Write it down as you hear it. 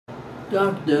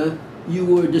Doctor, you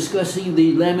were discussing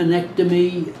the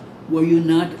laminectomy, were you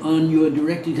not, on your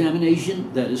direct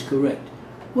examination? That is correct.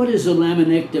 What is a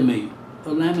laminectomy? A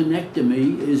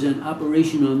laminectomy is an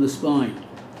operation on the spine.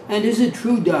 And is it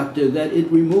true, doctor, that it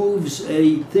removes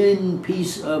a thin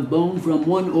piece of bone from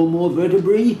one or more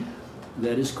vertebrae?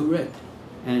 That is correct.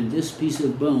 And this piece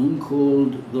of bone,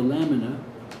 called the lamina,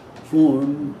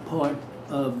 form part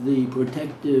of the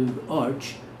protective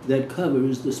arch that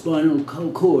covers the spinal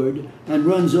cord and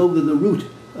runs over the root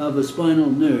of a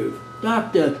spinal nerve.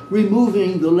 Doctor,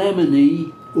 removing the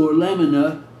laminae or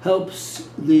lamina helps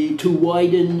to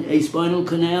widen a spinal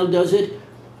canal, does it?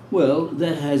 Well,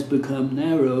 that has become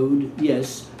narrowed,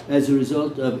 yes, as a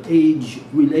result of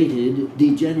age-related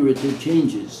degenerative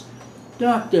changes.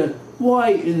 Doctor,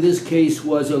 why in this case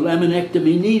was a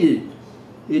laminectomy needed?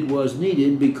 It was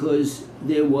needed because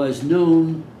there was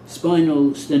known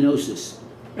spinal stenosis.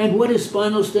 And what is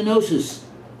spinal stenosis?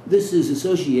 This is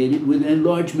associated with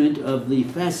enlargement of the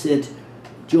facet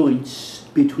joints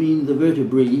between the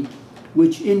vertebrae,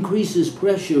 which increases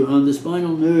pressure on the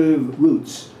spinal nerve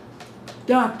roots.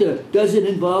 Doctor, does it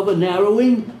involve a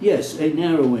narrowing? Yes, a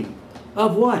narrowing.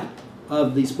 Of what?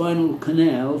 Of the spinal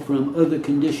canal from other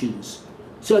conditions.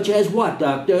 Such as what,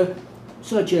 doctor?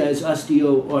 Such as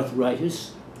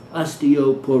osteoarthritis,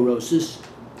 osteoporosis,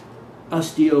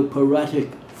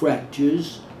 osteoporotic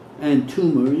fractures, and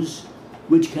tumors,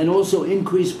 which can also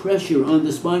increase pressure on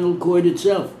the spinal cord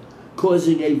itself,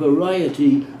 causing a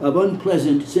variety of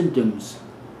unpleasant symptoms.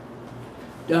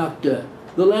 Doctor,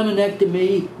 the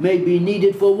laminectomy may be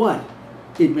needed for what?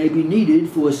 It may be needed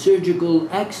for surgical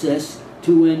access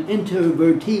to an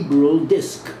intervertebral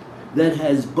disc that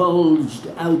has bulged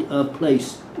out of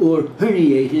place or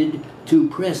herniated to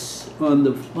press on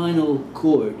the spinal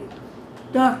cord.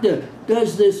 Doctor,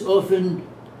 does this often,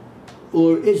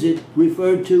 or is it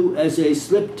referred to as a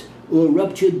slipped or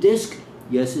ruptured disc?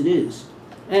 Yes, it is.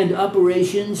 And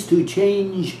operations to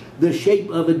change the shape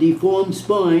of a deformed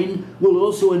spine will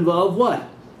also involve what?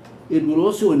 It will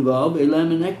also involve a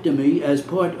laminectomy as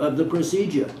part of the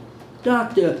procedure.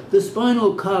 Doctor, the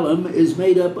spinal column is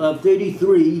made up of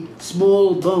 33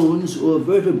 small bones or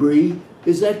vertebrae.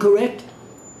 Is that correct?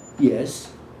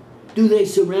 Yes. Do they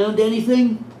surround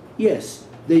anything? Yes,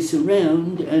 they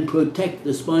surround and protect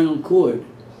the spinal cord.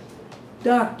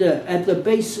 Doctor, at the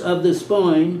base of the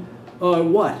spine are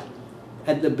what?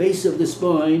 At the base of the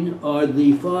spine are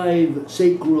the 5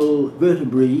 sacral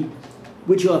vertebrae,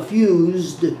 which are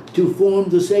fused to form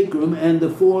the sacrum, and the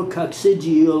 4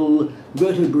 coccygeal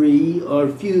vertebrae are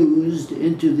fused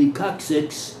into the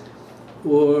coccyx,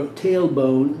 or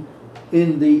tailbone,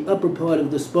 in the upper part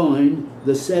of the spine,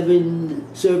 the 7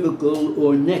 cervical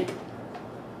or neck,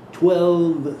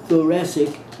 12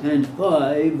 thoracic, and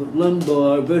 5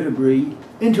 lumbar vertebrae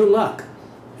interlock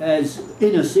as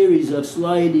in a series of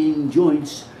sliding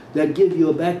joints that give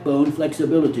your backbone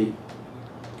flexibility.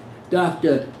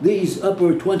 Doctor, these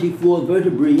upper 24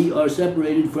 vertebrae are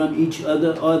separated from each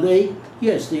other, are they?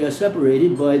 Yes, they are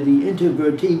separated by the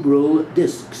intervertebral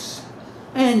discs.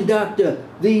 And doctor,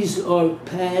 these are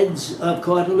pads of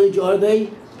cartilage, are they?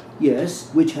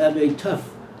 Yes, which have a tough,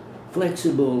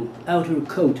 flexible outer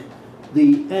coat,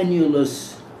 the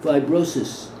annulus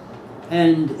fibrosus,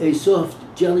 and a soft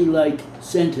jelly-like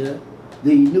center,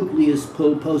 the nucleus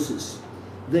pulposus.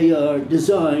 They are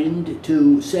designed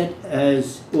to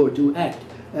act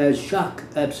as shock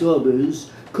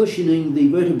absorbers, cushioning the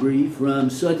vertebrae from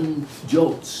sudden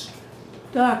jolts.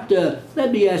 Doctor,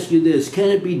 let me ask you this. Can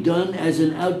it be done as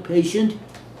an outpatient?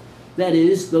 That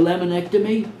is, the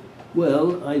laminectomy?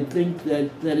 Well, I think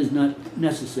that is not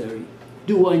necessary.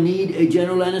 Do I need a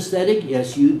general anesthetic?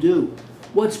 Yes, you do.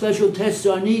 What special tests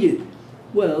are needed?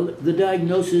 Well, the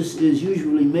diagnosis is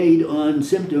usually made on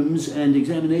symptoms and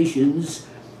examinations,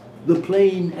 the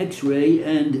plain X-ray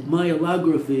and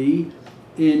myelography,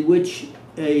 in which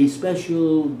a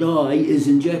special dye is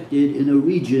injected in a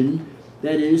region,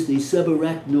 that is the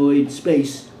subarachnoid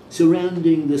space,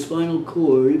 surrounding the spinal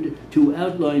cord to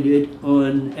outline it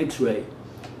on X-ray.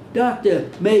 Doctor,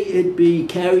 may it be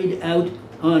carried out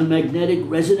on magnetic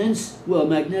resonance? Well,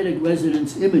 magnetic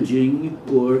resonance imaging,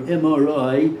 or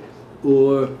MRI,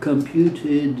 or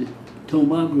computed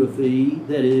tomography,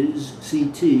 that is,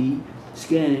 CT,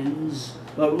 scans,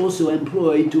 are also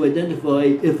employed to identify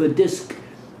if a disc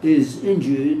is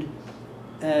injured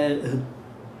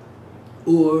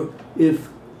or if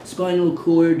spinal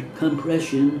cord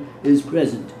compression is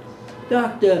present.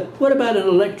 Doctor, what about an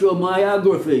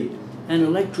electromyography? An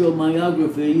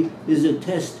electromyography is a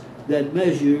test that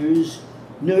measures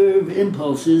nerve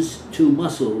impulses to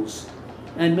muscles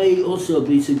and may also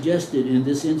be suggested in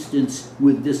this instance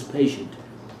with this patient.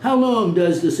 How long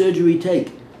does the surgery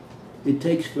take? It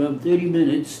takes from 30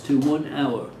 minutes to 1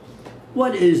 hour.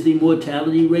 What is the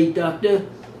mortality rate, doctor?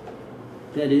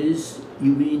 That is,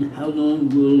 you mean how long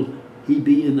will he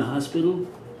be in the hospital?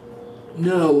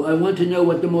 No, I want to know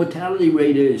what the mortality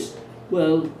rate is.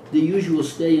 Well, the usual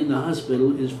stay in the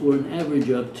hospital is for an average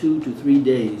of 2 to 3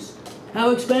 days. How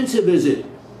expensive is it?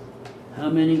 How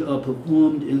many are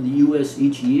performed in the U.S.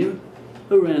 each year?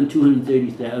 Around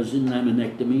 230,000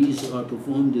 laminectomies are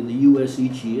performed in the U.S.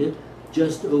 each year.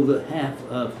 Just over half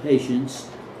of patients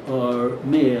are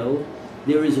male.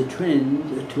 There is a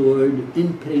trend toward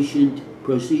inpatient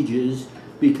procedures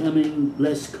becoming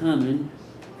less common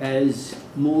as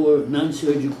more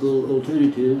non-surgical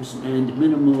alternatives and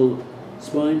minimal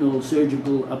spinal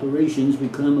surgical operations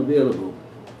become available.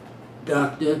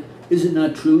 Doctor, is it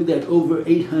not true that over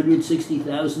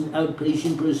 860,000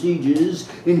 outpatient procedures,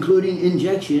 including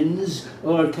injections,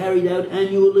 are carried out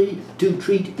annually to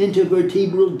treat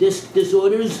intervertebral disc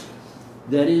disorders?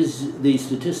 That is the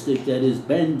statistic that is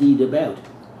bandied about.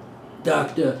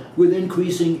 Doctor, with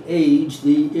increasing age,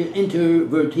 the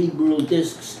intervertebral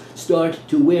discs start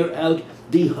to wear out,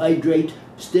 dehydrate,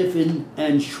 stiffen,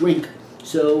 and shrink,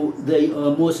 so they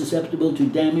are more susceptible to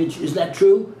damage. Is that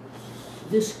true?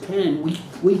 This can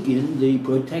weaken the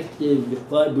protective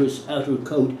fibrous outer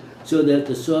coat so that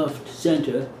the soft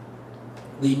center,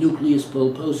 the nucleus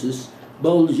pulposus,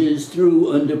 bulges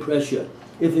through under pressure.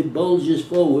 If it bulges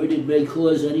forward, it may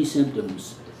cause any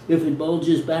symptoms. If it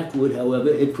bulges backward, however,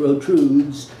 it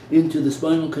protrudes into the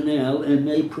spinal canal and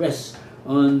may press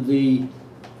on the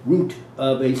root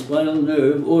of a spinal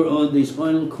nerve or on the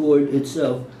spinal cord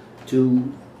itself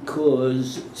to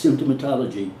cause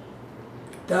symptomatology.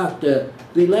 Doctor,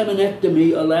 the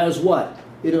laminectomy allows what?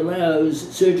 It allows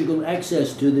surgical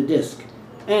access to the disc.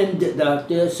 And,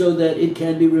 doctor, so that it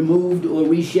can be removed or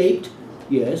reshaped?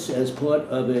 Yes, as part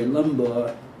of a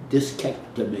lumbar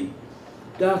discectomy.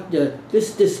 Doctor,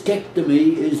 this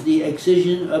discectomy is the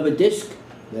excision of a disc?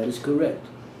 That is correct.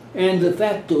 And the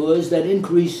factors that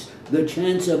increase the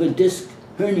chance of a disc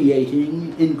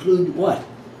herniating include what?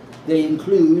 They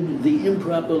include the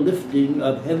improper lifting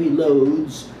of heavy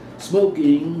loads,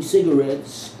 smoking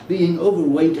cigarettes, being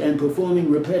overweight, and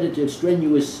performing repetitive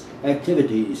strenuous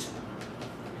activities.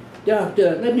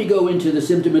 Doctor, let me go into the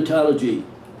symptomatology.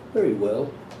 Very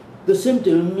well. The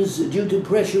symptoms due to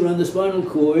pressure on the spinal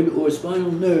cord or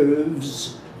spinal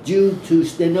nerves due to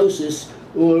stenosis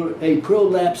or a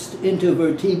prolapsed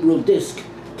intervertebral disc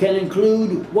can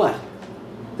include what?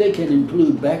 They can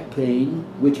include back pain,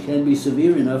 which can be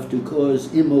severe enough to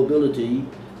cause immobility,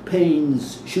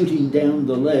 pains shooting down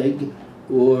the leg,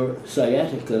 or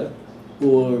sciatica,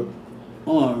 or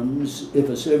arms if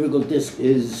a cervical disc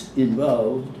is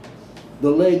involved, the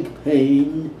leg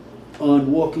pain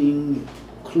on walking,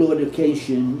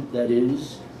 claudication, that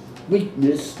is,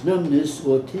 weakness, numbness,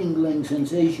 or tingling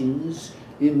sensations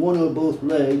in one or both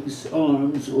legs,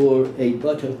 arms, or a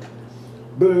buttock,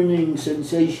 burning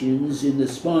sensations in the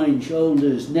spine,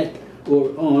 shoulders, neck,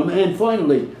 or arm, and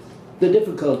finally, the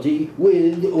difficulty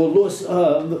with or loss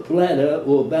of bladder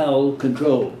or bowel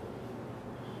control.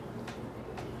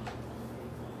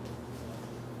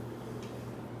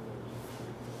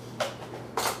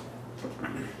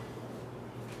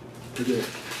 Okay.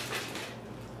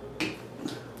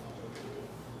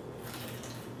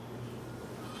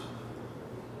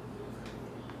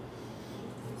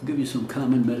 I'll give you some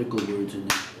common medical words in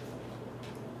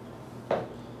there,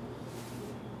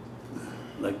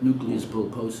 like nucleus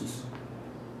pulposus.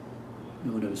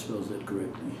 No one ever spells that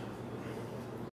correctly.